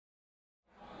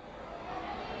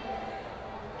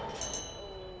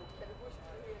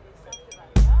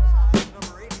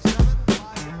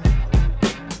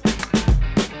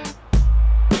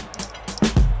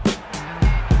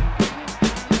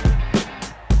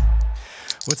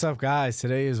What's up, guys?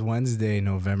 Today is Wednesday,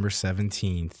 November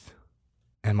 17th,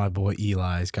 and my boy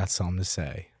Eli's got something to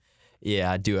say.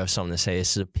 Yeah, I do have something to say.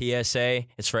 This is a PSA.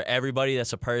 It's for everybody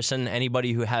that's a person,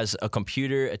 anybody who has a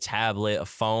computer, a tablet, a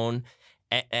phone,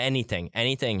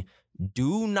 anything.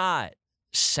 Do not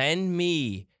send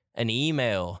me an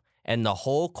email and the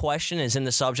whole question is in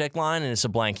the subject line and it's a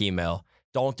blank email.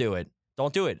 Don't do it.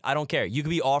 Don't do it. I don't care. You could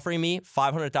be offering me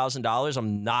 $500,000.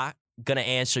 I'm not going to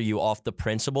answer you off the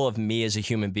principle of me as a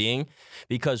human being,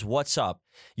 because what's up?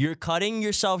 You're cutting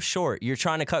yourself short. You're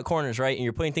trying to cut corners, right? And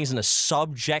you're putting things in the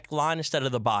subject line instead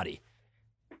of the body.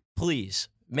 Please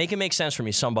make it make sense for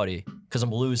me, somebody, because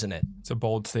I'm losing it. It's a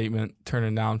bold statement.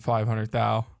 Turning down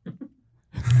 500,000.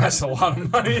 That's a lot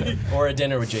of money. Or a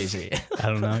dinner with Jay-Z. I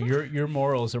don't know. Your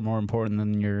morals are more important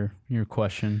than your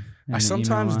question. I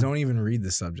sometimes don't even read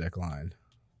the subject line.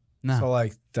 No. So,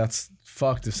 like, that's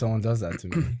fucked if someone does that to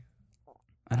me.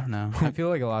 I don't know. I feel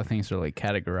like a lot of things are like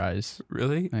categorized.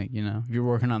 Really? Like, if you're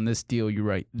working on this deal, you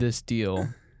write this deal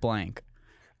blank.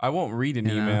 I won't read an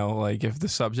email like if the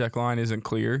subject line isn't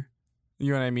clear.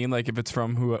 You know what I mean? Like if it's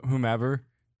from whomever.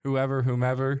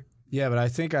 Yeah, but I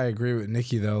think I agree with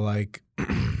Nikki, though. Like,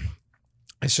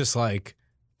 it's just like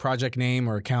project name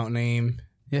or account name.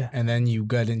 Yeah. And then you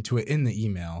get into it in the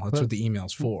email. That's what the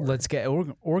email's for. Let's get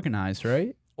organized,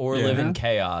 right? Or live in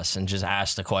chaos and just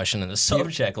ask the question in the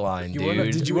subject line,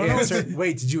 dude. Did you answer?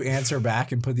 Wait, did you answer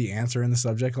back and put the answer in the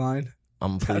subject line?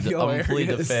 I'm plead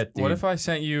the fifth, dude. What if I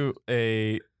sent you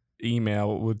a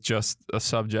email with just a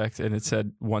subject and it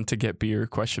said "want to get beer?" ?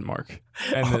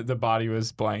 And the body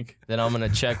was blank? Then I'm gonna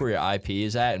check where your IP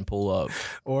is at and pull up.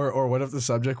 Or what if the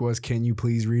subject was, "Can you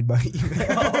please read my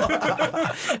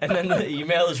email?" And then the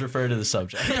email is referred to the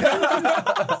subject.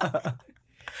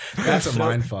 That's a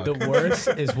mind fuck. The worst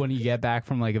is when you get back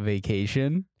from like a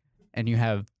vacation and you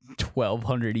have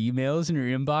 1,200 emails in your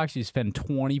inbox. You spend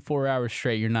 24 hours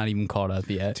straight. You're not even caught up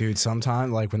yet. Dude,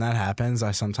 sometimes, like, when that happens,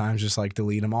 I sometimes just, like,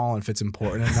 delete them all. And if it's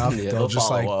important enough, Yeah, they'll just,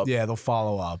 follow like, up. yeah, they'll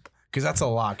follow up. Because that's a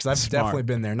lot. Because I've Smart. definitely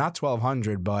been there. Not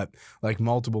 1,200, but, like,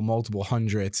 multiple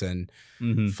hundreds. And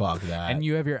fuck that. And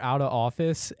you have your out of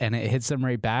office and it hits them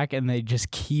right back and they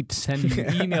just keep sending you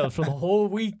emails for the whole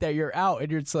week that you're out.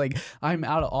 And you're just like, I'm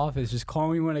out of office. Just call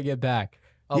me when I get back.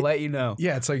 I'll let you know.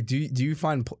 Yeah, it's like, do you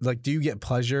find, like, do you get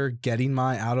pleasure getting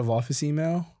my out of office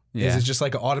email? Yeah. Is it just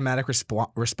like an automatic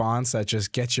response that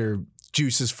just gets your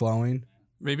juices flowing?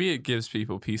 Maybe it gives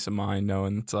people peace of mind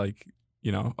knowing it's like,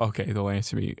 okay, they'll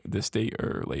answer me this date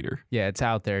or later. Yeah, it's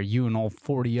out there. You and all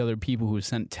 40 other people who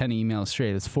sent 10 emails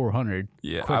straight. That's 400.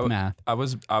 Yeah, Quick math. I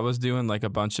was doing like a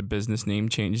bunch of business name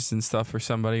changes and stuff for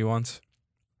somebody once.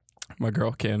 My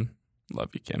girl Kim, love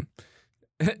you, Kim.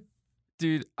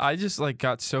 Dude, I just like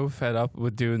got so fed up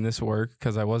with doing this work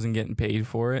because I wasn't getting paid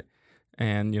for it.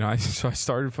 And, so I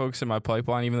started focusing my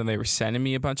pipeline, even though they were sending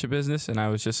me a bunch of business. And I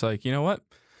was just like, you know what?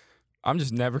 I'm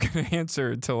just never going to answer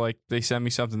until like they send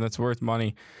me something that's worth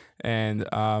money. And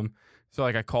so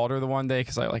like I called her the one day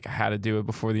because I had to do it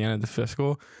before the end of the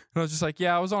fiscal. And I was just like,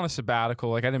 yeah, I was on a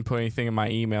sabbatical. Like I didn't put anything in my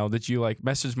email. Did you like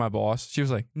message my boss? She was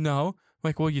like, no. I'm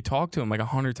like, well, you talked to him like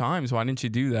 100 times. Why didn't you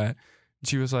do that? And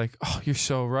she was like, oh, you're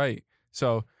so right.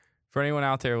 So for anyone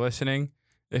out there listening,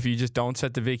 if you just don't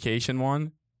set the vacation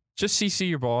one, just CC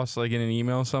your boss like in an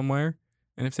email somewhere.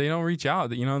 And if they don't reach out,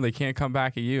 they can't come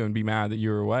back at you and be mad that you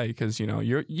were away because,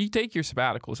 you take your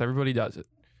sabbaticals. Everybody does it.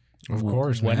 Of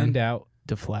course, When man. in doubt,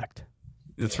 deflect.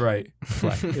 That's right.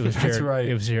 Deflect. It was That's right.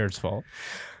 It was Jared's fault.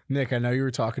 Nick, I know you were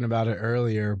talking about it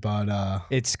earlier, but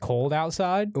It's cold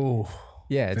outside. oh,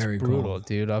 Yeah, it's very brutal, cold.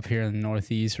 dude. Up here in the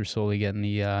Northeast, we're slowly getting the,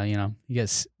 you get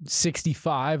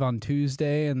 65 on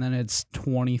Tuesday, and then it's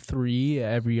 23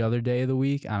 every other day of the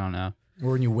week. I don't know.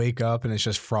 or when you wake up and it's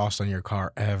just frost on your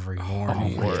car every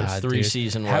morning. my God, Three dude.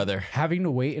 season weather. Having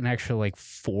to wait an extra like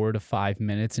 4 to 5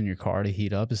 minutes in your car to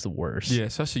heat up is the worst. Yeah,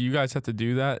 especially you guys have to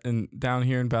do that down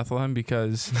here in Bethlehem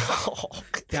because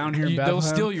Down here in they'll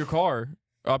Bethlehem, steal your car.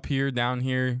 Up here, down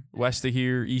here, west of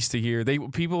here, east of here.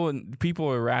 People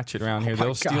are ratchet around here. Oh my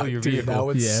They'll steal God, your dude, vehicle. that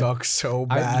would Yeah. suck so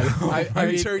I bad. know. I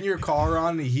You mean- turn your car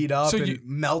on to heat up So and you-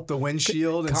 melt the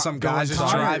windshield, and some guy's just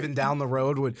Connor- driving down the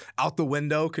road out the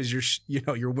window because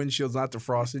your windshield's not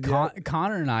defrosted yet.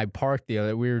 Connor and I parked the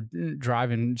other. We were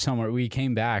driving somewhere. We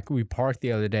came back. We parked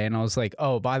the other day, and I was like,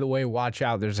 "Oh, by the way, watch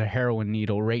out! There's a heroin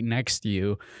needle right next to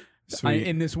you Sweet.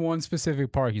 in this one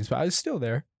specific parking spot." It's still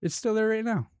there. It's still there right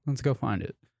now. Let's go find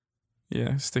it.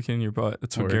 Yeah, stick it in your butt.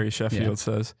 That's what Or- Gary Sheffield yeah.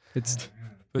 says. It's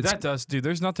But that does, dude,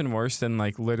 there's nothing worse than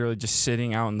like literally just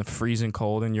sitting out in the freezing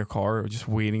cold in your car or just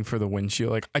waiting for the windshield.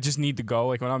 Like, I just need to go.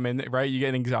 Like, when I'm in it, right, you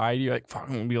get anxiety. You're like, fuck,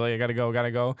 I'm gonna be late. I gotta go.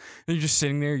 And you're just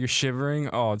sitting there, you're shivering.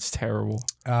 Oh, it's terrible.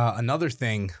 Another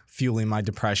thing fueling my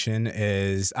depression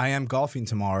is I am golfing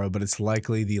tomorrow, but it's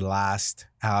likely the last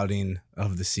outing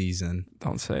of the season.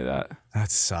 Don't say that. That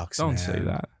sucks, Don't man. say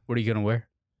that. What are you gonna wear?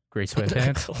 Gray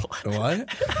sweatpants.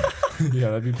 What?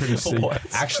 Yeah, that'd be pretty sick. What?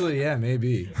 Actually, yeah,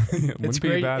 maybe. It's Wouldn't be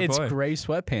a great. bad It's play. gray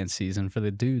sweatpants season for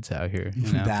the dudes out here.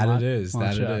 You know? That it is.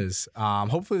 Watch That it out. is.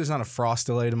 Hopefully there's not a frost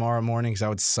delay tomorrow morning because that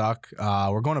would suck.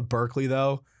 We're going to Berkeley,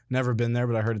 though. Never been there,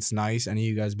 but I heard it's nice. Any of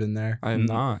you guys been there? I am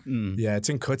not. Mm. Yeah, it's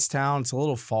in Kutztown. It's a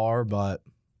little far, but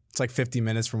it's like 50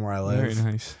 minutes from where I live.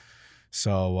 Very nice.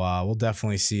 So we'll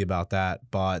definitely see about that.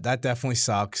 But that definitely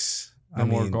sucks. No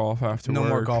more golf after No work.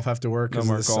 more golf after work. No 'cause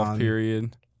more of the golf, sun.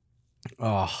 period.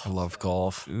 Oh, I love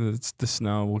golf. It's the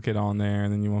snow. We'll get on there,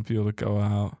 and then you won't be able to go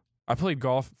out. I played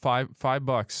golf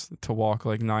 $5 to walk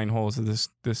like 9 holes of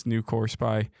this new course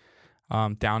by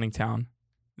Downingtown.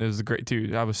 It was a great,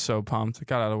 dude. I was so pumped. I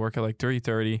got out of work at like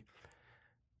 3:30.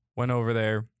 Went over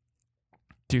there.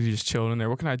 Dude, he just chilled in there.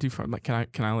 What can I do for him? Like,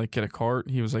 can I like get a cart?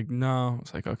 He was like, no. I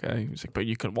was like, okay. He was like, but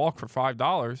you can walk for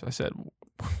 $5. I said,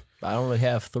 I only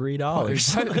have $3.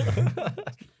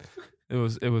 It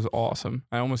was awesome.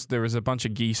 There was a bunch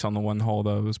of geese on the one hole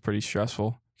though. It was pretty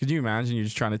stressful. Could you imagine you're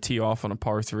just trying to tee off on a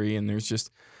par 3 and there's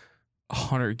just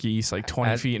 100 geese like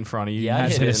 20 feet in front of you? Yeah, I You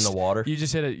just hit it hit in the water. You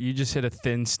just hit a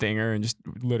thin stinger and just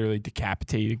literally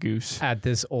decapitate a goose. At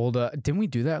this old, didn't we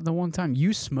do that the one time?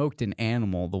 You smoked an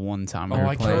animal the one time. Oh, we were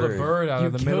I playing. killed a bird out You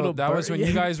of the killed middle. a That was bird? when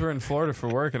you Yeah. guys were in Florida for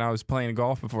work and I was playing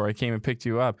golf before I came and picked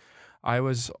you up. I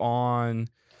was on,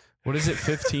 what is it,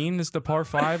 15 is the par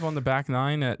 5 on the back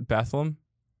 9 at Bethlehem?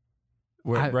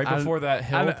 Right before that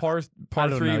hill par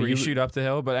don't 3 know. where you You- shoot up the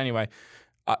hill. But anyway,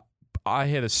 I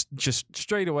hit just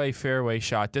straight away fairway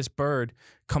shot. This bird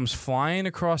comes flying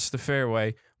across the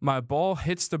fairway. My ball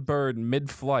hits the bird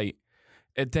mid-flight.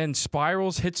 It then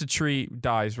spirals, hits a tree,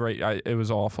 dies. Right, it was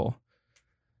awful.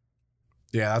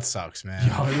 yeah, that sucks, man.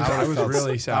 Yo, I was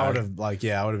really sad. I would have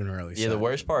been really sad. Yeah, the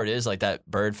worst part is like that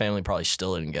bird family probably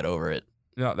still didn't get over it.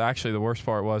 No, actually, the worst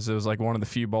part was it was like one of the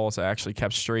few balls I actually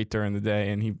kept straight during the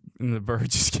day, and the bird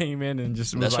just came in and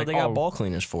just was That's like, what they got oh. ball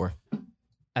cleaners for.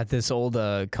 At this old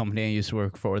company I used to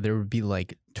work for, there would be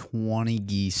like 20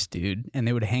 geese, dude, and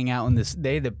they would hang out in this.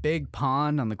 They had the big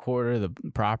pond on the corner of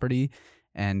the property,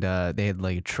 and they had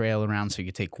like a trail around so you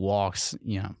could take walks,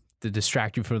 you know, to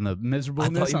distract you from the I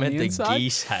miserableness thought you on meant the the inside.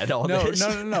 geese had all No, this.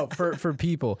 no, for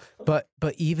people. But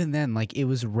even then, like it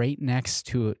was right next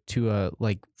to a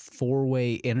like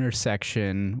 4-way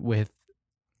intersection with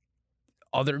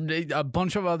a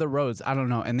bunch of other roads. I don't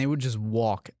know, and they would just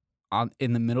walk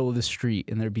in the middle of the street,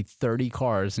 and there'd be 30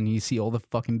 cars, and you see all the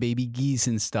fucking baby geese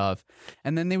and stuff,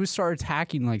 and then they would start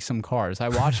attacking like some cars. I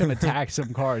watched them attack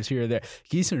some cars here or there.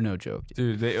 Geese are no joke,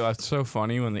 dude. Dude, that's so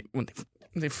funny when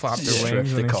they flap their Strip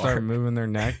wings the and they car. start moving their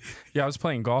neck. Yeah, I was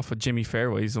playing golf with Jimmy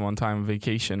Fairways the one time on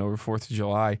vacation over 4th of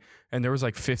July, and there was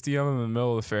like 50 of them in the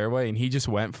middle of the fairway, and he just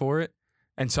went for it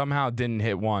and somehow didn't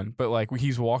hit one. But like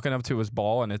he's walking up to his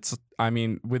ball, and it's, I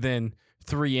mean, within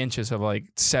 3 inches of like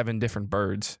 7 different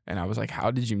birds, and I was like,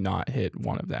 how did you not hit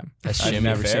one of them? That's I've Jimmy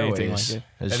never seen anything Fairways. like it.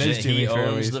 That's That is he Jimmy owns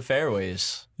Fairways. the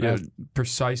fairways. Yeah,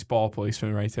 precise ball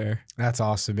placement right there. That's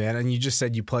awesome, man. And you just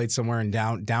said you played somewhere in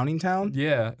Downingtown?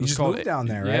 Yeah. You just moved down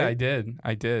there, Yeah, right?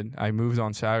 I did. I moved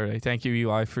on Saturday. Thank you,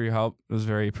 Eli, for your help. It was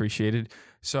very appreciated.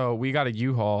 So we got a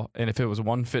U-Haul, and if it was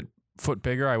 1 foot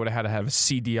bigger, I would have had to have a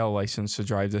CDL license to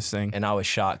drive this thing. And I was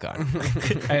shotgun.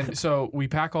 And so we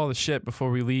pack all the shit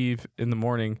before we leave in the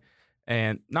morning,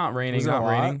 and not raining, Was it a not lot?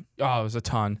 raining. Oh, it was a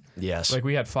ton. Yes. Like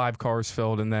we had 5 cars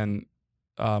filled, and then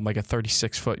like a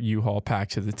 36-foot U-Haul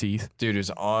packed to the teeth. Dude, it was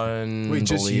unbelievable.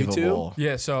 just you two?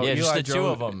 Yeah, so Yeah, just Eli the two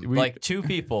drove- of them. we- like 2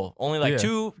 people. Only like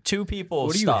Yeah. two people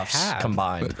What do you stuffs have?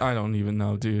 combined. I don't even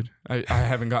know, dude. I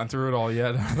haven't gotten through it all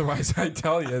yet. Otherwise, I'd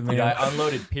tell you, man. Dude, I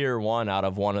unloaded Pier 1 out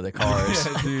of one of the cars.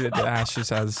 Yeah, dude, the Ash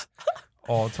just has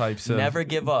all types of Never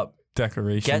give up.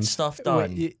 decorations. Get stuff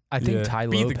done. Wait, I think Yeah. Ty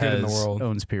Be the good in the Lopez world.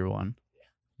 owns Pier 1.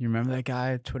 You remember that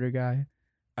guy, Twitter guy?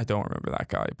 I don't remember that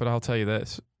guy, but I'll tell you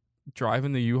this.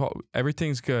 Driving the U-Haul,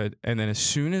 everything's good. And then as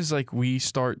soon as like we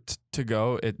start to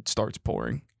go, it starts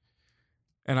pouring.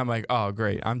 And I'm like, oh,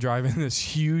 great. I'm driving this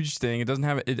huge thing. It doesn't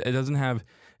have,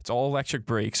 it's all electric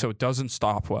brakes, so it doesn't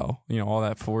stop well. You know, all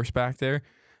that force back there.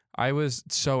 I was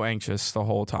so anxious the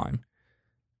whole time.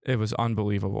 It was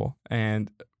unbelievable.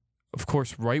 And of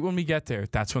course, right when we get there,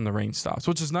 that's when the rain stops,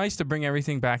 which is nice to bring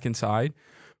everything back inside.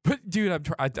 But dude,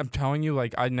 I'm telling you,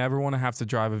 like, I never want to have to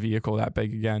drive a vehicle that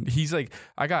big again. He's like,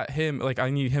 I got him, like, I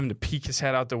need him to peek his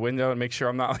head out the window and make sure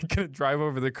I'm not like gonna drive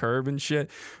over the curb and shit.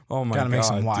 Oh my god, Gotta make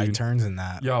some wide dude. turns in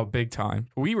that. Yo, big time.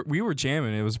 We were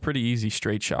jamming. It was a pretty easy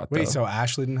straight shot. Wait, though. so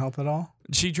Ashley didn't help at all?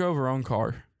 She drove her own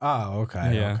car. Oh,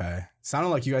 okay. Yeah. Okay. Sounded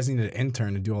like you guys needed an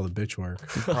intern to do all the bitch work.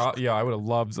 Yeah, I would have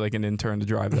loved like an intern to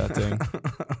drive that thing.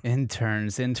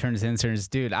 Interns,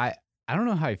 dude. I don't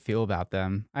know how I feel about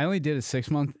them. I only did a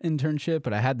 6-month internship,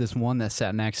 but I had this one that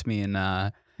sat next to me and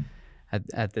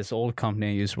at this old company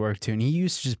I used to work to, and he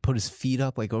used to just put his feet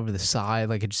up like over the side,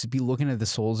 like I'd just be looking at the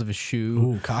soles of his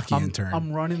shoe. Ooh, cocky intern.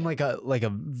 I'm running like a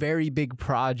very big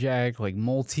project, like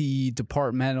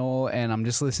multi-departmental, and I'm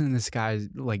just listening to this guy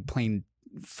like playing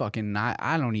fucking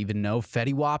I don't even know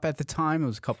Fetty Wap at the time. It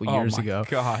was a couple years ago.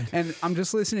 God. And I'm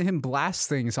just listening to him blast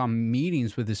things on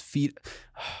meetings with his feet.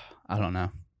 I don't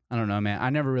know, man. I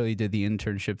never really did the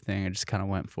internship thing. I just kind of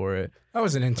went for it. I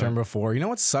was an intern before. You know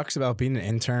what sucks about being an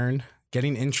intern?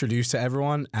 Getting introduced to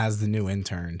everyone as the new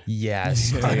intern.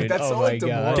 Yes, dude. That's oh so my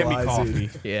god. Get me coffee.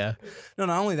 Yeah. No,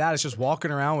 not only that, it's just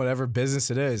walking around whatever business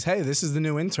it is. Hey, this is the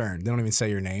new intern. They don't even say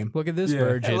your name. Look at this Yeah.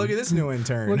 virgin. Hey, look at this new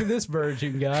intern. Look at this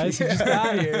virgin, guys. He just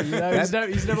got here. You know,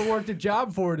 he's never worked a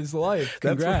job for in his life.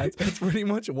 Congrats. That's pretty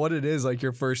much what it is, like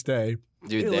your first day.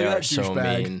 Dude, Hey, look they at are that so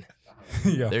douchebag. mean.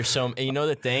 Yeah. They're so. And you know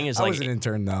the thing is I like was an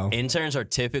intern though. interns are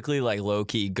typically like low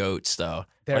key goats though.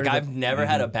 They're Like the- I've never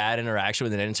had a bad interaction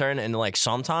with an intern, and like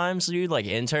sometimes, dude, like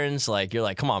interns, like you're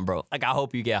like, come on, bro. Like I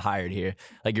hope you get hired here.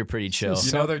 Like you're pretty chill.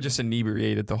 You know they're just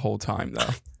inebriated the whole time though.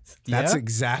 That's Yeah?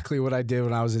 exactly what I did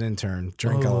when I was an intern.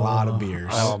 Drink a lot of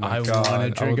beers. Oh my I god. wanna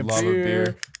drink I would a love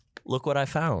beer. Look what I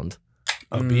found.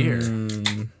 A beer.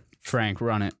 Mm. Frank,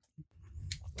 run it.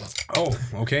 Oh,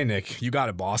 okay, Nick. You got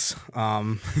it, boss.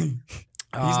 He's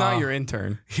not your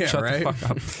intern. Yeah, Shut right? the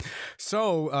fuck up.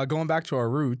 So going back to our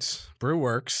roots,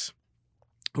 Brewworks.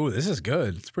 Ooh, this is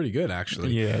good. It's pretty good,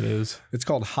 actually. Yeah, it is. It's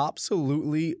called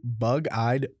Hopsalutely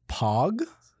Bug-Eyed Pog.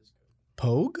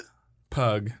 Pogue?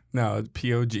 Pug. No, it's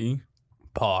P-O-G.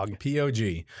 Pog.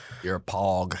 P-O-G. You're a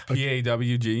pog.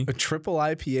 P-A-W-G. A triple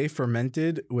IPA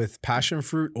fermented with passion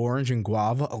fruit, orange, and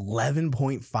guava.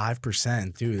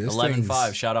 11.5%. Dude, this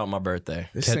 11.5. Shout out my birthday.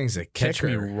 This thing's a Catch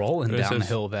me kicker. rolling This down the is-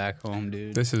 hill back home,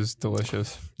 dude. This is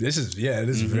delicious. This is, it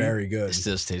is very good. This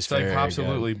just tastes It's like very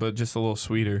absolutely, but just a little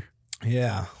sweeter.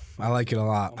 Yeah, I like it a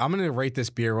lot. I'm going to rate this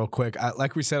beer real quick.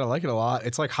 Like we said, I like it a lot.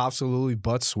 It's like Hopsalutely,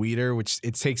 but sweeter, which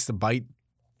it takes the bite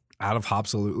out of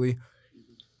Hopsalutely.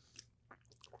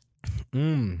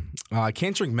 I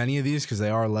can't drink many of these because they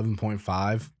are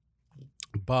 11.5,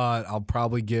 but I'll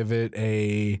probably give it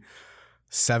a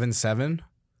 7.7.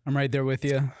 I'm right there with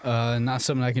you. Not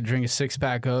something I could drink a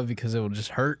 6-pack of because it will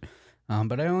just hurt.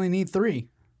 But I only need 3,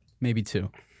 maybe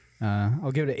 2.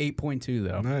 I'll give it an 8.2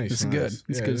 though. Nice. This is good.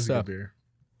 It's good stuff. beer.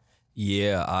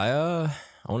 Yeah, I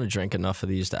want to drink enough of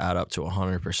these to add up to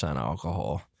 100%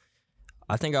 alcohol.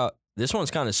 I think this one's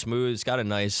kind of smooth. It's got a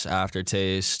nice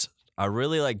aftertaste. I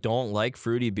really don't like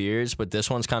fruity beers, but this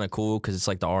one's kind of cool because it's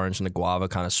like the orange and the guava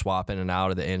kind of swap in and out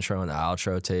of the intro and the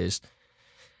outro taste.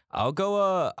 I'll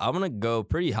go. I'm gonna go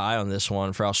pretty high on this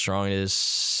one for how strong it is.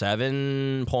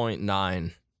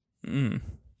 7.9.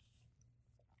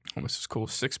 Oh, this is cool.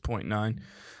 6.9.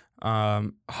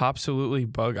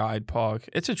 Hopsalutely Bug-Eyed Pog.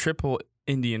 It's a triple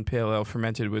Indian Pale Ale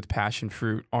fermented with passion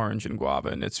fruit, orange, and guava,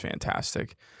 and it's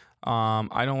fantastic.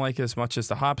 I don't like it as much as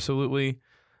the Hopsalutely.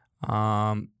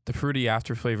 The fruity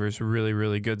after flavor is really,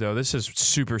 really good, though. This is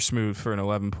super smooth for an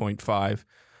 11.5.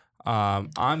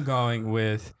 I'm going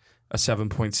with a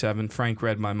 7.7. Frank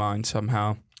read my mind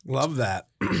somehow. Love that.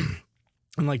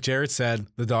 And like Jared said,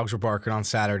 the dogs were barking on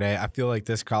Saturday. I feel like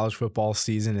this college football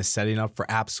season is setting up for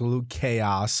absolute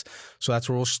chaos. So that's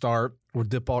where we'll start. We'll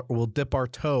dip our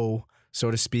toe,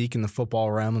 so to speak, in the football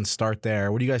realm and start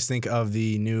there. What do you guys think of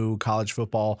the new college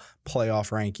football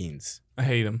playoff rankings? I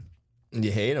hate him. You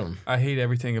hate them. I hate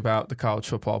everything about the college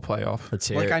football playoff. Let's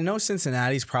hear Like, it. I know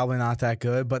Cincinnati's probably not that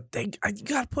good, but you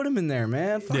got to put them in there,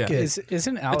 man. Fuck Yeah. it.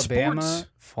 Isn't Alabama sports.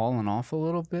 falling off a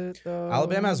little bit though?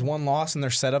 Alabama has one loss, and they're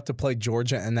set up to play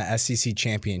Georgia in the SEC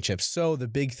championship. So the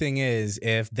big thing is,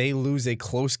 if they lose a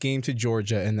close game to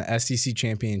Georgia in the SEC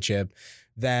championship,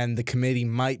 then the committee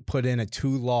might put in a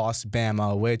 2-loss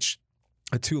Bama, which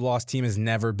a 2-loss team has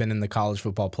never been in the college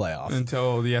football playoff.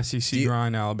 Until the SEC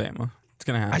grind Alabama. It's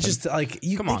going to happen. I just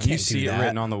you Come they on, can't you do see it that.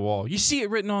 written on the wall. You see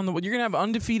it written on the wall. You're going to have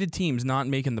undefeated teams not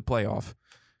making the playoff.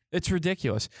 It's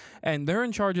ridiculous. And they're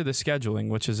in charge of the scheduling,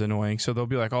 which is annoying. So they'll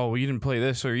be like, oh, well, you didn't play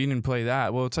this or you didn't play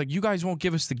that. Well, it's like, you guys won't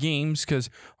give us the games because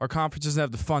our conference doesn't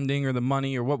have the funding or the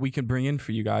money or what we can bring in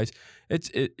for you guys.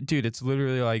 Dude, it's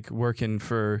literally like working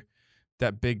for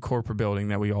that big corporate building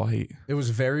that we all hate. It was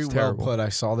very It's well terrible. put. I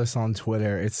saw this on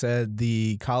Twitter. It said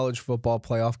the College Football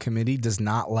Playoff Committee does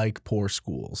not like poor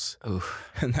schools. Oof.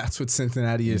 And that's what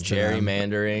Cincinnati is to them.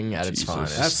 Gerrymandering at its Jesus.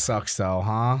 finest. That sucks though,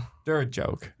 huh? They're a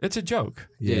joke. It's a joke.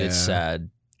 Dude, it's sad.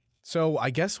 So I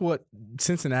guess what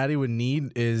Cincinnati would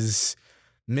need is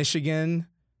Michigan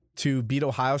to beat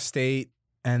Ohio State,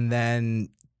 and then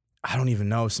I don't even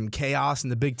know, some chaos in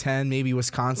the Big Ten. Maybe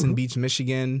Wisconsin beats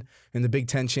Michigan in the Big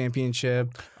Ten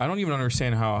championship. I don't even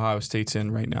understand how Ohio State's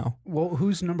in right now. Well,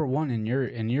 who's number one in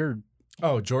your?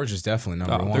 Oh, Georgia's definitely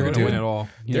number one. They're going to dude. win it all.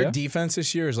 Their Yeah? defense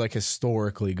this year is like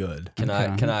historically good. Can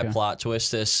I Okay. plot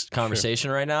twist this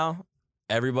conversation right now?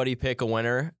 Everybody pick a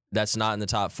winner that's not in the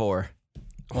top 4.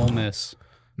 Ole Miss.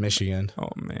 Michigan. Oh,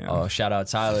 man. Oh, shout out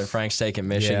Tyler. Frank's taking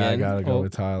Michigan. Yeah, I gotta go Oh,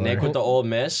 with Tyler. Nick with the Ole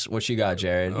Miss. What you got,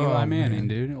 Jared? Oh, Eli man. Manning,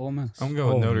 dude. Ole Miss. I'm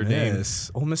going with Notre Dame.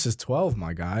 Miss. Ole Miss is 12,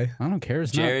 my guy. I don't care.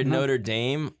 It's Jared, not, Notre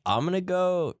Dame. I'm gonna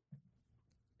go.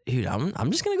 Dude,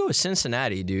 I'm just gonna go with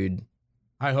Cincinnati, dude.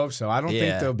 I hope so. I don't Yeah.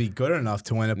 think they'll be good enough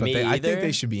to win it, but Me I think either,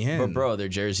 they should be in. But bro, their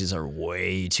jerseys are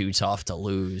way too tough to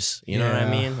lose. You know what I Yeah.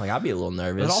 mean? Like I'd be a little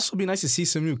nervous. It'd also be nice to see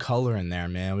some new color in there,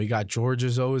 man. We got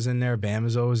Georgia's always in there,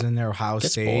 Bama's always in there, Ohio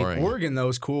Gets State. boring. Oregon, though,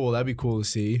 is cool. That'd be cool to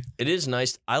see. It is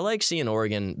nice. I like seeing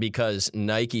Oregon because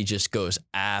Nike just goes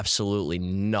absolutely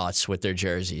nuts with their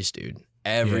jerseys, dude.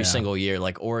 Every Yeah. single year.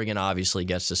 Like Oregon obviously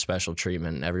gets the special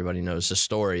treatment and everybody knows the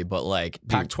story, but like dude,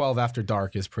 Pac-12 after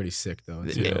dark is pretty sick, though.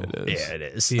 Too. Yeah, it is. yeah, it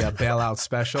is. See a bailout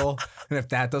special, and if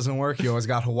that doesn't work, you always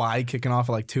got Hawaii kicking off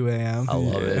at like 2 a.m. I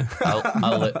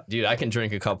love it. Dude, I can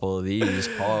drink a couple of these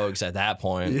pogs at that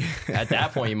point. At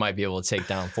that point, you might be able to take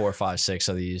down 4, 5, 6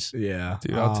 of these. Yeah,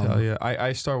 Dude, I'll tell you.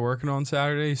 I start working on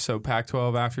Saturday, so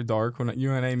Pac-12 after dark. When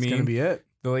you and I It's mean, gonna be it.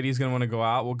 the lady's going to want to go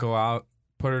out. We'll go out,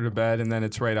 put her to bed, and then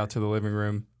it's right out to the living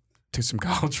room to some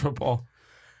college football.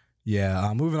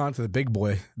 Yeah, moving on to the big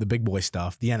boy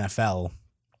stuff, the NFL.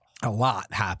 A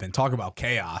lot happened. Talk about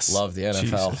chaos. Love the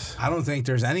NFL. Jesus. I don't think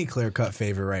there's any clear-cut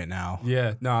favorite right now.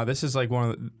 Yeah, no, this is like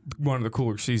one of the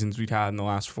cooler seasons we've had in the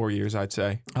last 4 years, I'd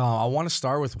say. I want to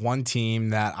start with one team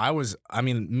that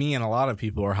me and a lot of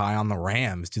people are high on, the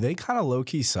Rams. Do they kind of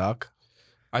low-key suck?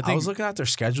 I I think was looking at their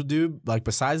schedule, dude. Like,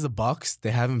 besides the Bucks,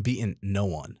 they haven't beaten no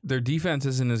one. their defense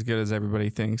isn't as good as everybody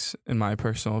thinks, in my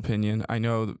personal opinion. I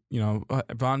know,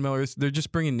 Von Miller's, they're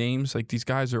just bringing names. Like, these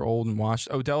guys are old and washed.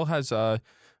 Odell has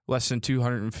less than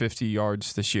 250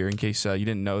 yards this year, in case you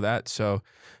didn't know that. So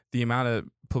the amount of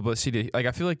publicity, like,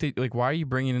 I feel like why are you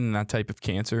bringing in that type of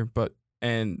cancer?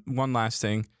 And one last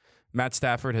thing, Matt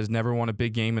Stafford has never won a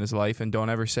big game in his life, and don't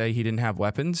ever say he didn't have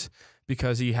weapons,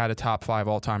 because he had a top 5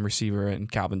 all-time receiver in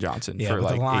Calvin Johnson for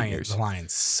but like the 8 years. The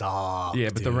Lions suck. Yeah,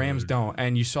 but the Rams dude. don't.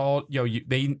 And you saw,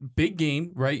 they big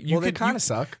game, right? They kind of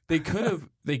suck. They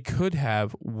could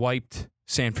have wiped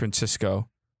San Francisco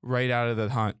right out of the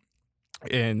hunt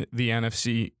in the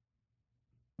NFC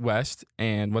West,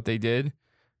 and what they did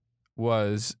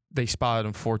was they spotted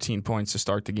them 14 points to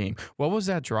start the game. What was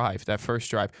that drive? That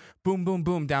first drive, boom, boom,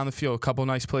 boom, down the field, a couple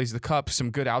nice plays to the cup, some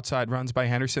good outside runs by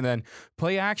Henderson, then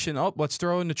play action. Oh, let's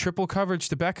throw into triple coverage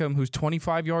to Beckham, who's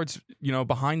 25 yards,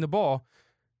 behind the ball.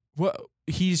 What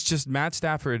Matt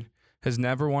Stafford has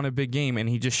never won a big game, and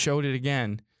he just showed it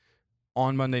again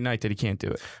on Monday night that he can't do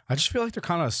it. I just feel like they're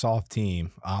kind of a soft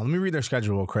team. Let me read their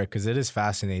schedule real quick because it is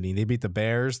fascinating. They beat the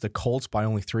Bears, the Colts by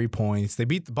only 3 points. They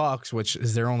beat the Bucks, which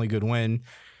is their only good win.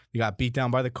 They got beat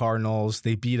down by the Cardinals.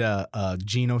 They beat a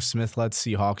Geno Smith-led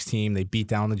Seahawks team. They beat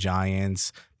down the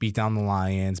Giants, beat down the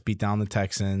Lions, beat down the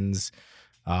Texans.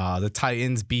 The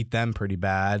Titans beat them pretty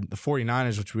bad. The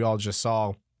 49ers, which we all just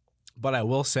saw. But I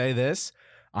will say this,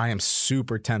 I am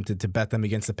super tempted to bet them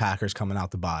against the Packers coming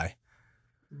out to bye.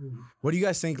 What do you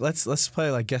guys think? Let's play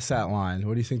like guess that line.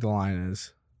 What do you think the line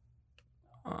is?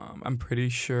 I'm pretty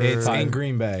sure It's in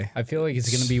Green Bay. I feel like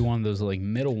it's gonna be one of those like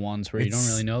middle ones where you don't It's-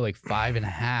 really know, like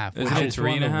 5.5. Isn't which it is 3.5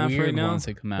 one of the right weird now? ones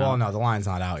that come out. Well, no, the line's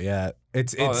not out yet.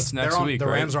 It's that's next they're on, week, the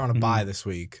right? Rams are on a bye this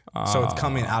week, so it's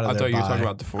coming out of I their thought you were bye. talking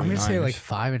about the 49ers. I'm gonna say like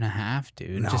 5.5,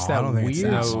 dude. No, Just I that don't think it's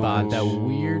weird that. spot, that No.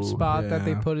 weird spot that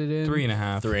they Yeah. put it in.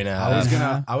 3.5.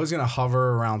 3.5. I was gonna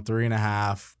hover around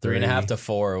 3.5. 3.5 to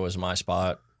 4 was my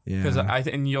spot. Because Yeah. I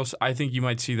think you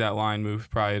might see that line move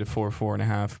probably to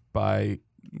 4.5 by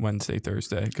Wednesday,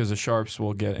 Thursday, because the Sharps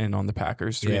will get in on the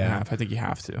Packers 3.5. I think you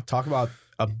have to. Talk about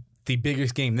the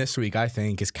biggest game this week. I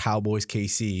think is Cowboys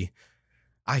KC.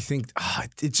 I think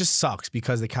it just sucks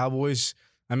because the Cowboys.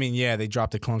 I mean, yeah, they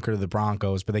dropped a clunker to the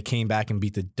Broncos, but they came back and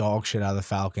beat the dog shit out of the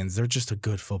Falcons. They're just a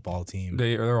good football team.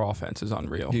 Their offense is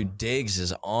unreal. Dude, Diggs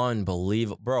is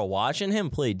unbelievable. Bro, watching him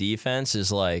play defense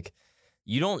is like,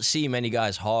 you don't see many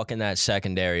guys hawking that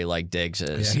secondary like Diggs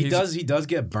is. Yeah, he does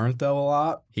get burnt though a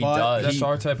lot. He does. That's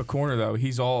our type of corner though.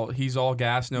 He's all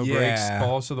gas, no brakes,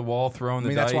 balls to the wall, throwing the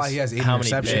dice. That's why he has 8 How many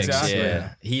interceptions. picks? Exactly.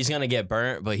 Yeah, he's gonna get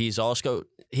burnt, but he's just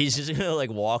gonna like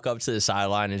walk up to the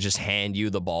sideline and just hand you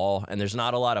the ball. And there's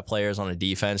not a lot of players on a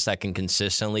defense that can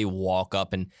consistently walk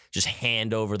up and just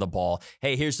hand over the ball.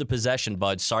 Hey, here's the possession,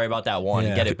 bud. Sorry about that one.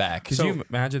 Yeah. Get it back. Could you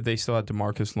imagine if they still had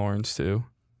DeMarcus Lawrence too,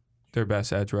 their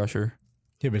best edge rusher?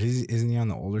 Yeah, but isn't he on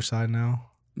the older side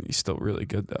now? He's still really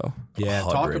good though. Yeah,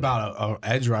 talk 100. about a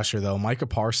edge rusher though. Micah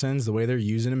Parsons, the way they're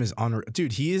using him is unreal.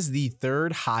 Dude, he is the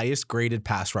 3rd highest graded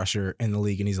pass rusher in the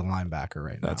league, and he's a linebacker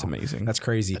right now. That's amazing. That's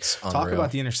crazy. That's Talk unreal.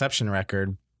 about the interception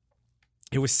record.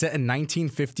 It was set in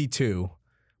 1952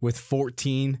 with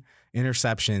 14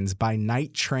 interceptions by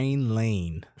Night Train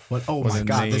Lane. What? Oh What my a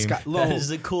God, this name. guy. That is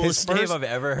the coolest name I've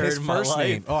ever heard his in my first life.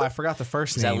 name. Oh, I forgot the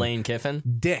first Is name. that Lane Kiffin?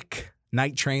 Dick.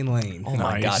 Night Train Lane. Oh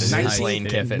my Nice. God, is Nice. it Lane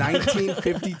Kiffin?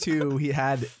 1952, he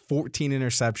had 14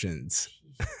 interceptions.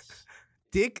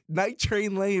 Dick Night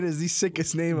Train Lane is the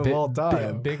sickest name of all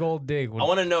time. Big old dig. I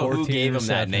wanna know who 14 gave him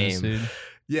that interceptions, name. dude.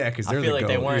 Yeah, because I they're feel the like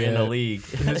they GOAT. weren't in Yeah. the league.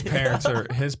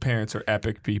 His parents are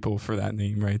epic people for that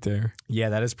name right there. Yeah,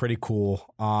 that is pretty cool.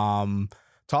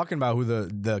 Talking about who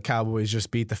the Cowboys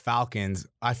just beat, the Falcons,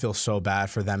 I feel so bad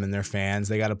for them and their fans.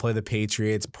 They got to play the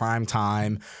Patriots, prime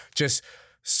time. Just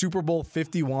Super Bowl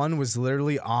 51 was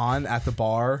literally on at the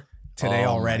bar today Oh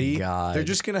my already. God. They're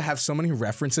just going to have so many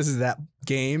references to that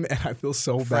game, and I feel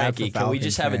so bad Frankie, for can we Falcons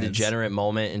just have a fans. degenerate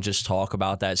moment and just talk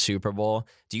about that Super Bowl?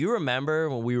 Do you remember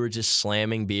when we were just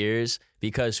slamming beers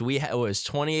because it was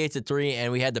 28-3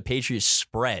 and we had the Patriots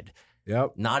spread,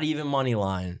 Yep. not even money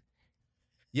line.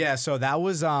 Yeah, so that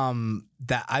was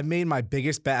that I made my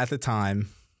biggest bet at the time.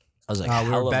 I was like, we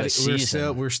hell were of a betting,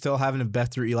 season. we were still having to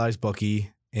bet through Eli's bookie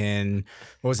in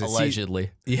what was it?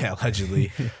 Allegedly. Yeah,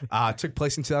 allegedly. Took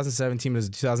place in 2017. It was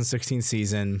a 2016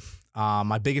 season.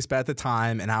 My biggest bet at the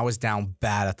time, and I was down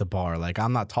bad at the bar. Like,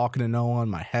 I'm not talking to no one.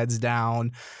 My head's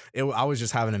down. I was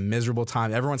just having a miserable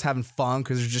time. Everyone's having fun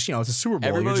because it's just, it's a Super Bowl.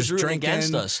 Everybody You're was just rooting drinking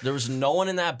against us. There was no one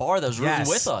in that bar that was rooting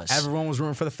with us. Everyone was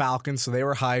rooting for the Falcons, so they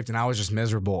were hyped, and I was just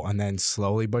miserable. And then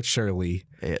slowly but surely,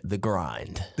 The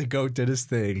grind. the GOAT did his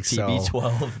thing. So.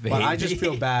 TB12, baby. But I just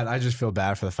feel bad. I just feel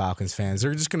bad for the Falcons fans.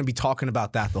 They're just going to be talking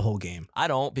about that the whole game. I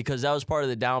don't, because that was part of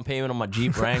the down payment on my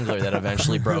Jeep Wrangler that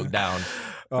eventually broke down.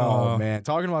 Oh man,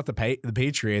 talking about the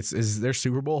Patriots, is their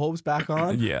Super Bowl hopes back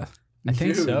on? Yeah. I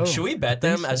think Dude, so. Should we bet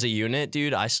them as a unit,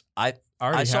 dude? I I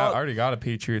saw- already got a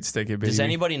Patriots ticket, baby. Does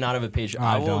anybody not have a Patriot?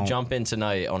 I I will don't. jump in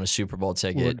tonight on a Super Bowl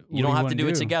ticket. What You do don't you have to wanna do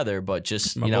it do? together, but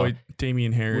just My boy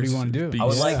Damian Harris. What do you wanna do? beast.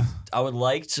 I would Yeah.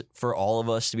 like for all of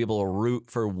us to be able to root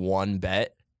for one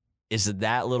bet. Is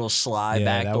that little sly Yeah,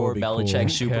 that backdoor would be Belichick cool.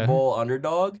 Super Okay. Bowl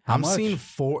underdog? How I'm much? seeing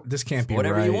 4. This can't be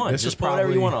Whatever right. you want. This Just is put whatever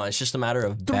you probably- want on. It's just a matter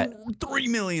of bet. $3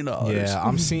 million. Yeah,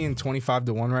 I'm seeing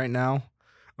 25-1 right now,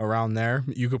 around there.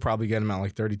 You could probably get them at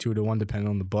like 32-1, depending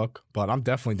on the book. But I'm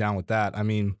definitely down with that. I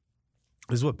mean,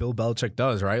 this is what Bill Belichick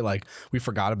does, right? Like, we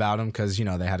forgot about him because they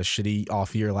had a shitty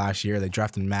off year last year. They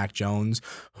drafted Mac Jones,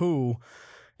 who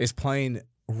is playing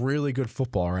really good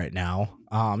football right now.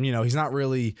 He's not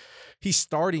really. He's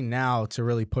starting now to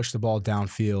really push the ball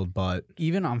downfield, but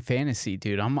Even on fantasy,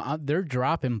 dude, they're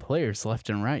dropping players left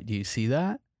and right. Do you see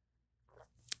that?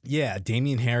 yeah,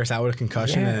 Damian Harris out with a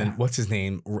concussion, Yeah. and what's his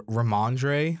name,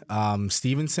 Ramondre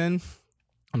Stevenson.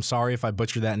 I'm sorry if I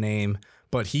butchered that name,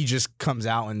 but he just comes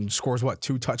out and scores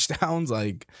 2 touchdowns.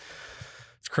 Like,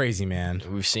 it's crazy, man.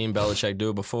 We've seen Belichick do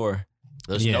it before.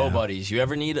 There's Yeah. nobodies. You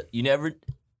never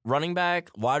running back,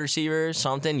 wide receiver,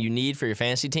 something you need for your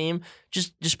fantasy team.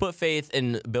 Just put faith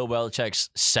in Bill Belichick's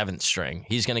 7th string.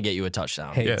 He's gonna get you a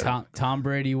touchdown. Hey, Yeah. Tom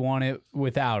Brady won it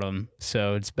without him,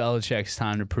 so it's Belichick's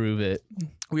time to prove it.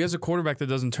 He has a quarterback that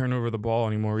doesn't turn over the ball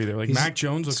anymore either. Like He's Mac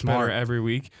Jones looks smart. better every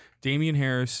week. Damian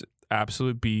Harris,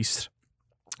 absolute beast.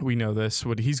 We know this.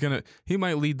 He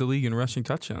might lead the league in rushing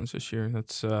touchdowns this year.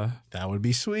 That's That would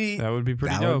be sweet. that would be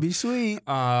pretty That dope. would be sweet.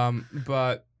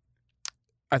 But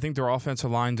I think their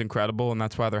offensive line's incredible, and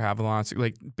that's why they're having lots.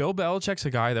 Like Bill Belichick's a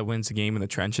guy that wins the game in the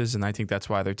trenches, and I think that's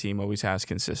why their team always has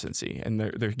consistency. And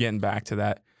they're getting back to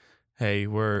that. Hey,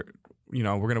 we're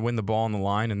going to win the ball on the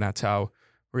line, and that's how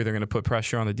we're either going to put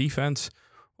pressure on the defense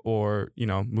or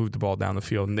move the ball down the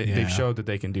field. And Yeah. they've showed that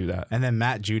they can do that. And then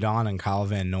Matt Judon and Kyle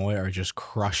Van Noy are just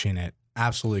crushing it.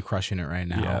 Absolutely crushing it right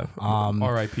now. Yeah.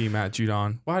 R.I.P. Matt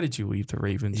Judon. Why did you leave the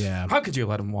Ravens? Yeah. How could you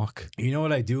let him walk? You know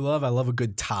what I do love? I love a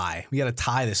good tie. We got a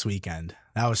tie this weekend.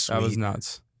 That was sweet. That was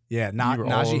nuts. Yeah, You were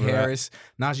all Najee over that. Harris.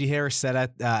 Najee Harris said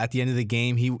at the end of the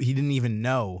game he didn't even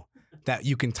know that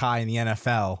you can tie in the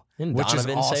NFL. Didn't which is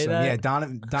Donovan awesome. say that? Yeah,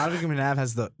 Donovan McNabb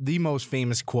has the most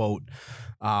famous quote,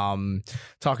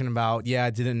 talking about, I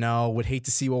didn't know, would hate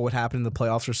to see what would happen in the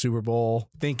playoffs or Super Bowl,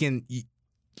 thinking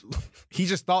he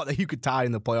just thought that you could tie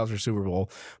in the playoffs or Super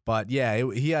Bowl. But yeah,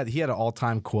 he had an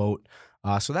all-time quote.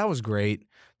 So that was great.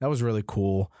 That was really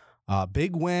cool.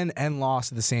 Big win and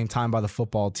loss at the same time by the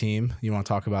football team. You want to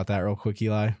talk about that real quick,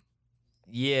 Eli?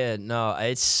 Yeah, no,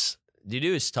 it's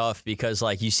tough because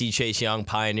like you see Chase Young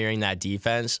pioneering that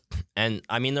defense, and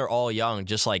I mean they're all young,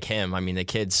 just like him. I mean the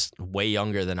kid's way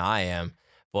younger than I am,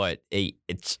 but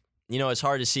it's it's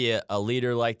hard to see a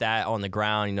leader like that on the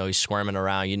ground. He's squirming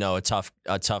around. A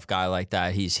tough guy like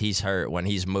that. He's hurt when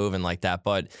he's moving like that.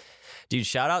 But dude,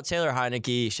 shout out Taylor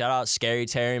Heineke, shout out Scary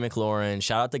Terry McLaurin,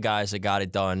 shout out the guys that got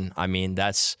it done. I mean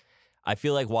I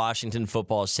feel like Washington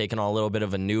football has taken on a little bit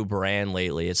of a new brand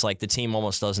lately. It's like the team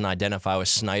almost doesn't identify with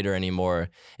Snyder anymore.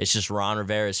 It's just Ron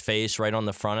Rivera's face right on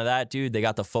the front of that, dude. They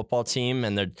got the football team,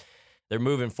 and they're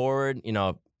moving forward.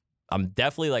 I'm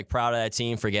definitely like proud of that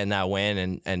team for getting that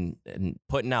win and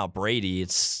putting out Brady.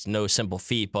 It's no simple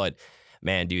feat, but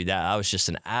man, dude, that was just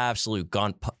an absolute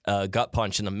gut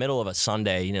punch in the middle of a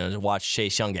Sunday. To watch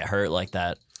Chase Young get hurt like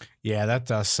that. Yeah, that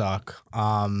does suck.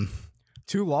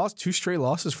 Two straight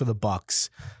losses for the Bucs.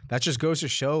 That just goes to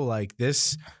show like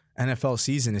this NFL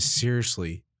season is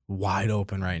seriously wide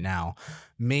open right now.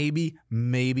 Maybe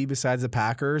besides the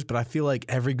Packers, but I feel like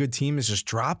every good team is just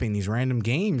dropping these random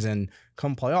games, and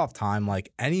come playoff time,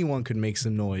 like anyone could make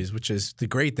some noise, which is the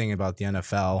great thing about the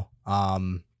NFL.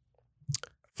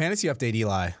 Fantasy update,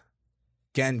 Eli.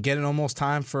 Getting almost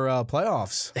time for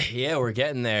playoffs. Yeah, we're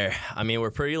getting there. I mean,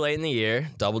 we're pretty late in the year.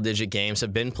 Double-digit games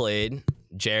have been played.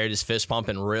 Jared is fist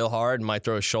pumping real hard. Might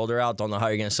throw his shoulder out. Don't know how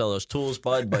you're going to sell those tools,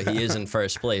 bud, but he is in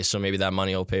first place, so maybe that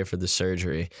money will pay for the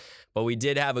surgery. But we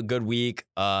did have a good week.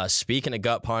 Speaking of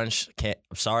gut punch, I'm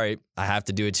sorry, I have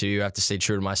to do it to you. I have to stay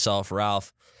true to myself,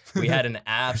 Ralph. We had an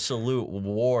absolute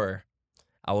war.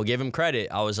 I will give him credit.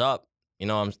 I was up.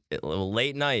 I'm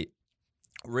late night.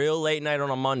 Real late night on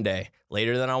a Monday.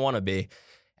 Later than I want to be.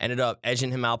 Ended up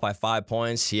edging him out by 5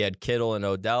 points. He had Kittle and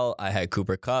Odell. I had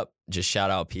Cooper Kupp. Just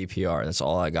shout out PPR. That's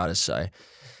all I got to say.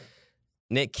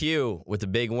 Nick Q with a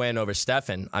big win over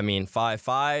Stefan. I mean,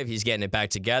 5-5. He's getting it back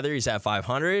together. He's at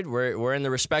 500. We're in the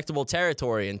respectable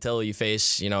territory until you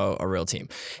face, a real team.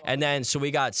 And then, so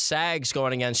we got Sags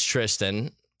going against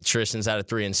Tristan. Tristan's at a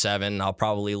 3-7. I'll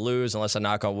probably lose unless I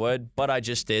knock on wood, but I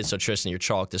just did. So Tristan, you're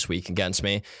chalk this week against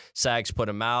me. Sags put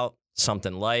him out.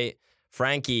 Something light.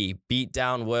 Frankie beat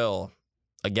down Will.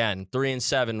 Again,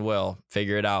 3-7 Will.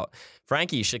 Figure it out.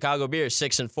 Frankie, Chicago Bears,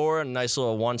 6-4. A nice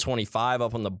little 125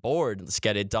 up on the board. Let's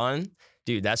get it done.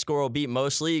 Dude, that score will beat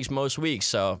most leagues most weeks.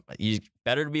 So you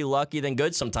better to be lucky than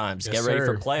good sometimes. Yes, get ready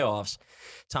sir. for playoffs.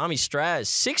 Tommy Straz,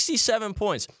 67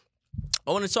 points.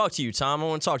 I want to talk to you, Tom. I'm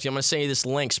going to send you this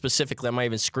link specifically. I might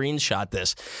even screenshot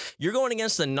this. You're going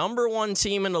against the number one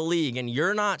team in the league, and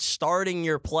you're not starting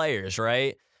your players,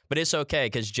 right? But it's okay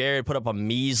because Jared put up a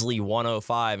measly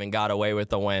 105 and got away with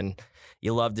the win.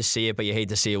 You love to see it, but you hate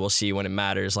to see it. We'll see when it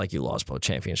matters, like you lost both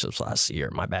championships last year.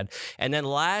 My bad. And then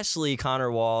lastly, Connor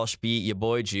Walsh beat your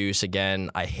boy Juice again.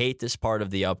 I hate this part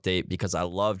of the update because I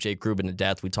love Jake Rubin to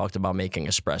death. We talked about making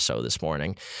espresso this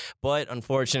morning. But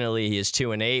unfortunately, he is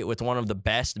 2-8 with one of the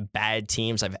best bad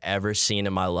teams I've ever seen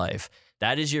in my life.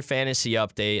 That is your fantasy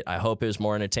update. I hope it was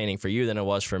more entertaining for you than it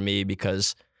was for me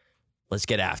because let's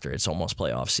get after it. It's almost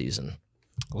playoff season.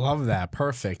 Love that.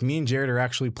 Perfect. Me and Jared are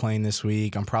actually playing this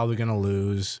week. I'm probably going to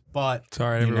lose, but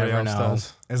Sorry, you everybody never else know.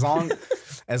 does.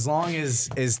 As long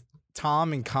as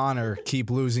Tom and Connor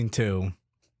keep losing too,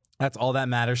 that's all that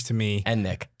matters to me. And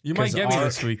Nick. You might 'Cause get me our-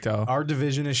 this week, though. Our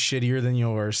division is shittier than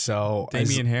yours, so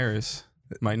Damian Harris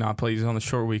might not play. He's on the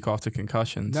short week off the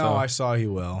concussion. no, so I saw he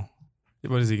will.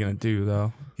 what is he going to do,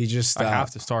 though? He just I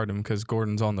have to start him because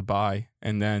Gordon's on the bye,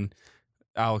 and then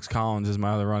Alex Collins is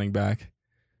my other running back.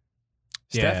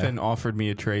 Yeah. Stefan offered me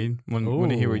a trade. Want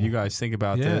to hear what you guys think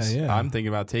about Yeah, this? yeah. I'm thinking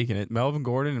about taking it. Melvin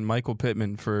Gordon and Michael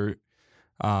Pittman for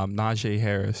Najee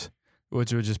Harris,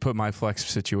 which would just put my flex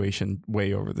situation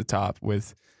way over the top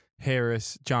with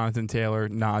Harris, Jonathan Taylor,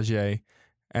 Najee,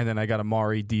 and then I got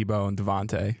Amari, Debo, and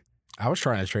Devontae. I was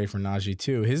trying to trade for Najee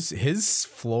too. His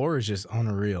floor is just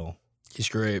unreal. He's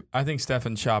great. I think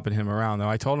Stefan's shopping him around, though.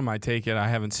 I told him I'd take it. I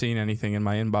haven't seen anything in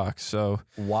my inbox, so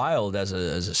Wild as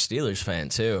a Steelers fan,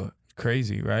 too.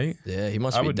 crazy, right? Yeah, he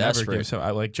must I be would desperate. never give some.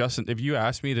 I like Justin. If you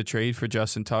asked me to trade for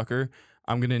Justin Tucker,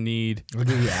 I'm gonna need. I'll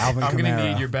give you Alvin I'm gonna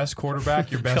Kamara. need your best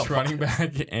quarterback, your best running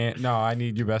back, and no, I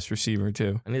need your best receiver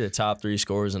too. I need the top 3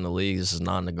 scorers in the league. This is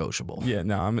non-negotiable. Yeah,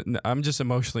 no, I'm just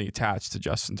emotionally attached to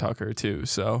Justin Tucker too.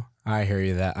 So I hear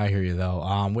you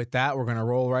though. With that, we're gonna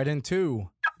roll right into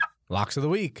locks of the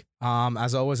week.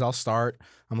 As always, I'll start.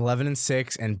 I'm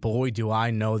 11-6, and boy, do I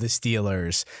know the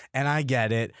Steelers. And I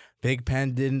get it. Big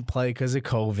Ben didn't play because of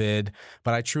COVID,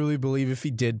 but I truly believe if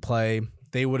he did play,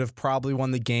 they would have probably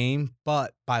won the game,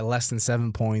 but by less than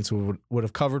 7 points would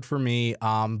have covered for me.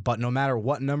 But no matter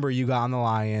what number you got on the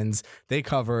Lions, they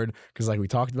covered because, like we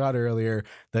talked about earlier,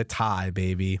 the tie,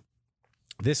 baby.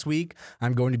 This week,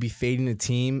 I'm going to be fading a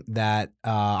team that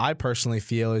I personally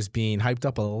feel is being hyped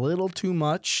up a little too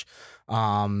much.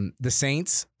 The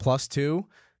Saints, +2.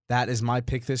 That is my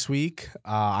pick this week.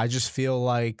 I just feel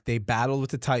like they battled with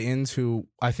the Titans, who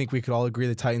I think we could all agree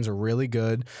the Titans are really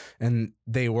good, and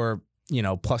they were,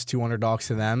 +2 underdogs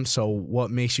to them. So what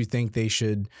makes you think they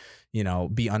should,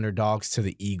 be underdogs to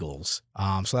the Eagles?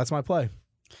 So that's my play.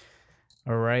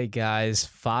 All right, guys,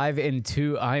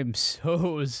 5-2. I'm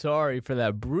so sorry for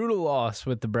that brutal loss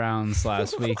with the Browns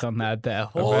last week on that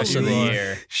bet. Loss of the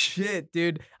year. Shit,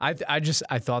 dude. I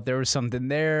thought there was something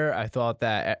there. I thought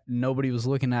that nobody was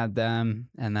looking at them,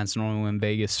 and that's normally when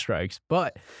Vegas strikes.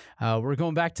 But we're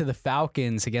going back to the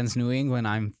Falcons against New England.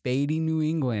 I'm fading New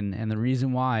England, and the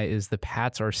reason why is the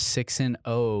Pats are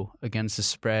 6-0 against the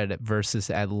spread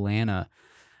versus Atlanta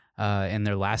in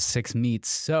their last 6 meets.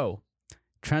 So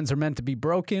trends are meant to be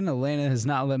broken. Atlanta has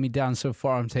not let me down so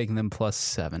far. I'm taking them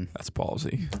 +7. that's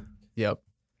ballsy. Yep.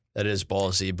 That is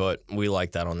ballsy, but we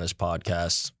like that on this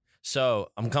podcast.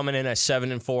 So I'm coming in at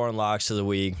 7-4 on locks of the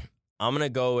week. I'm going to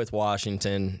go with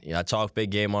Washington. Yeah, I talked big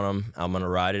game on them. I'm going to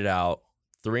ride it out.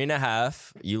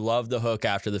 3.5. You love the hook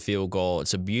after the field goal.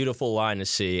 It's a beautiful line to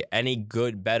see. Any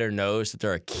good bettor knows that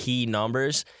there are key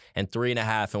numbers, and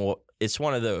 3.5, and it's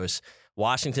one of those.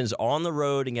 Washington's on the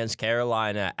road against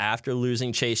Carolina after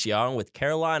losing Chase Young, with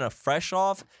Carolina fresh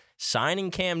off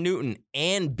signing Cam Newton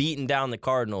and beating down the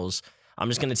Cardinals. I'm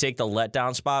just going to take the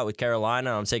letdown spot with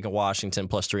Carolina. I'm taking Washington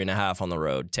 +3.5 on the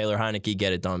road. Taylor Heineke,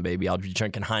 get it done, baby. I'll be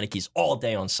drinking Heineke's all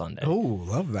day on Sunday. Oh,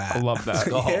 love that. I love that.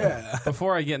 Yeah.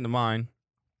 Before I get into mine,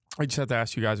 I just have to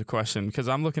ask you guys a question because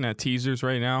I'm looking at teasers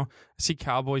right now. I see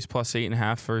Cowboys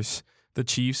 +8.5 versus the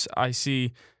Chiefs. I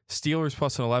see Steelers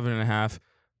 +11.5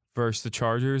 versus the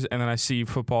Chargers, and then I see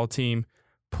football team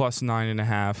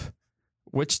 +9.5.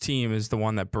 Which team is the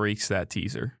one that breaks that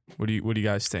teaser? What do you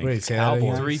guys think? Wait, say that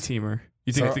again? 3-teamer.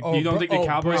 You think So- you don't think the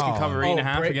Cowboys can cover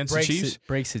 8.5 against the breaks Chiefs?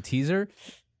 breaks the teaser.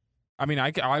 I mean,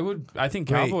 I think Wait.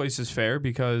 Cowboys is fair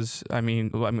because I mean,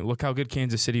 look how good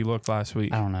Kansas City looked last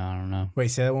week. I don't know. Wait,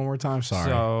 say that one more time. Sorry.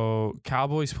 So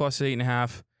Cowboys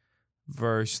 +8.5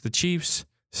 versus the Chiefs.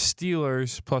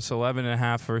 Steelers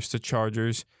 +11.5 versus the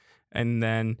Chargers, and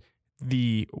then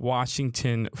the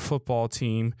Washington football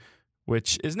team,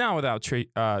 which is now without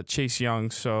Chase Young.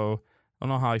 So I don't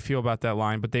know how I feel about that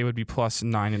line, but they would be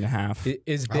 +9.5.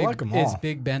 Is I like 'em all.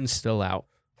 Big Ben still out?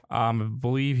 I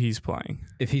believe he's playing.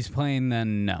 If he's playing,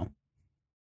 then no.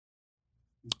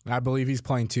 I believe he's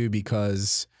playing too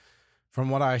because from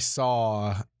what I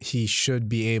saw, he should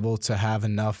be able to have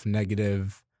enough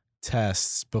negative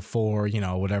tests before,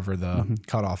 whatever the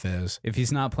cutoff is. If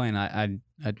he's not playing, I'd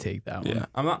take that one. Yeah,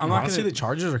 I'm not Honestly, gonna. the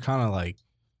Chargers are kind of like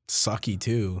sucky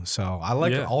too. So I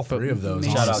like Yeah. all 3 of those.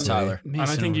 Shout out, honestly. Tyler. And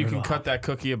I think you can cut that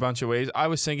cookie a bunch of ways. I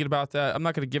was thinking about that. I'm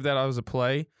not going to give that out as a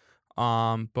play,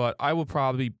 but I will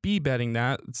probably be betting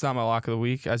that. It's not my lock of the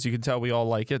week. As you can tell, we all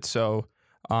like it. So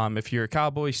if you're a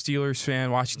Cowboys, Steelers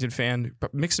fan, Washington fan,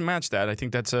 mix and match that. I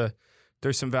think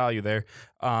there's some value there.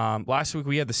 Last week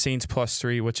we had the Saints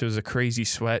 +3, which was a crazy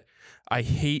sweat. I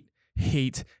hate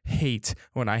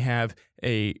when I have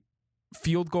a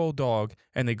field goal dog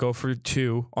and they go for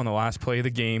 2 on the last play of the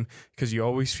game because you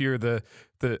always fear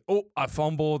I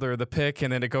fumbled or the pick,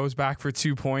 and then it goes back for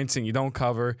 2 points and you don't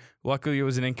cover. Luckily, it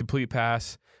was an incomplete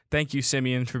pass. Thank you,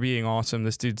 Simeon, for being awesome.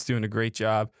 This dude's doing a great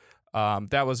job.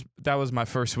 That was my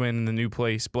first win in the new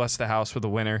place. Bless the house with a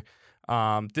winner.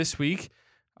 This week,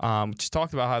 just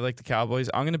talked about how I like the Cowboys.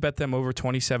 I'm going to bet them over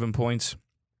 27 points,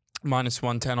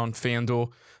 -110 on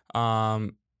FanDuel.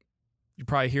 You're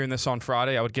probably hearing this on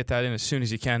Friday. I would get that in as soon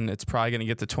as you can. It's probably going to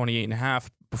get to 28.5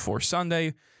 before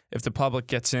Sunday if the public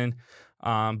gets in.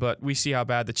 But we see how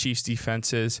bad the Chiefs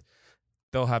defense is.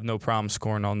 They'll have no problem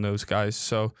scoring on those guys.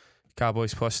 So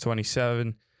Cowboys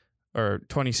 +27 or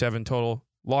 27 total.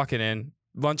 Lock it in.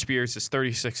 Lunch Beers is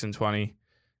 36-20.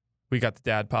 We got the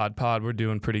Dad Pod. We're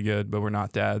doing pretty good, but we're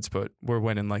not dads, but we're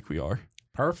winning like we are.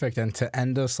 Perfect. And to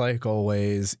end us like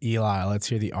always, Eli, let's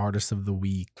hear the artist of the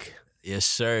week. Yes,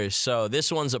 sir. So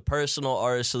this one's a personal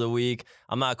artist of the week.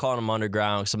 I'm not calling him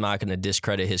underground because I'm not going to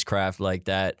discredit his craft like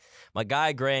that. My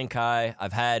guy, Grand Kai,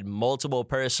 I've had multiple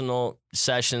personal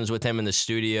sessions with him in the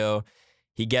studio.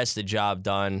 He gets the job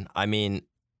done. I mean,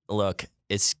 look,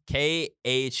 it's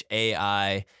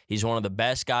KHAI. He's one of the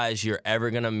best guys you're ever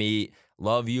going to meet.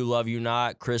 Love You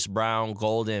Not, Chris Brown,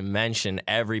 Golden, mention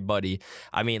everybody.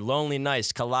 I mean, Lonely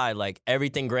Nights, Collide, like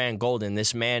everything Grand Golden.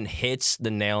 This man hits the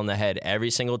nail on the head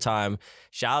every single time.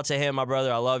 Shout out to him, my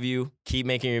brother. I love you. Keep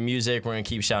making your music. We're going to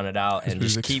keep shouting it out and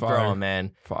just keep growing,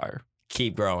 man. Fire.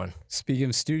 Keep growing. Speaking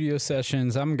of studio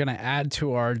sessions, I'm going to add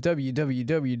to our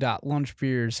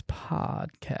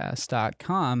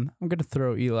www.lunchbeerspodcast.com. I'm going to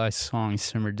throw Eli's song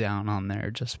Simmer Down on there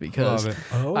just because Love it.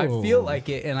 I feel like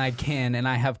it and I can and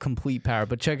I have complete power.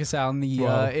 But check us out on the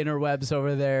interwebs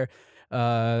over there.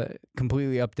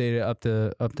 Completely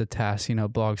updated, up to task. You know,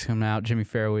 blogs coming out. Jimmy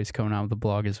Fairway's coming out with a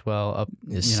blog as well.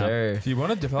 Yes, sir. Do you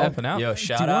want to develop an app? Yo, Do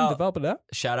you want to develop it up?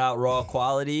 shout out Raw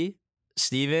Quality,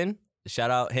 Steven.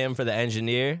 Shout out him for the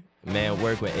engineer. Man,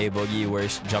 work with A Boogie,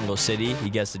 works Jungle City.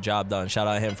 He gets the job done. Shout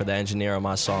out him for the engineer on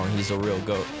my song. He's a real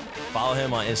GOAT. Follow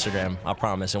him on Instagram. I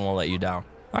promise it won't let you down.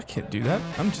 I can't do that.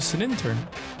 I'm just an intern.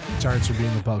 Giants are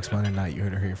beating the Bucks Monday night. You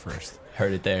heard it here first.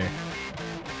 Heard it there.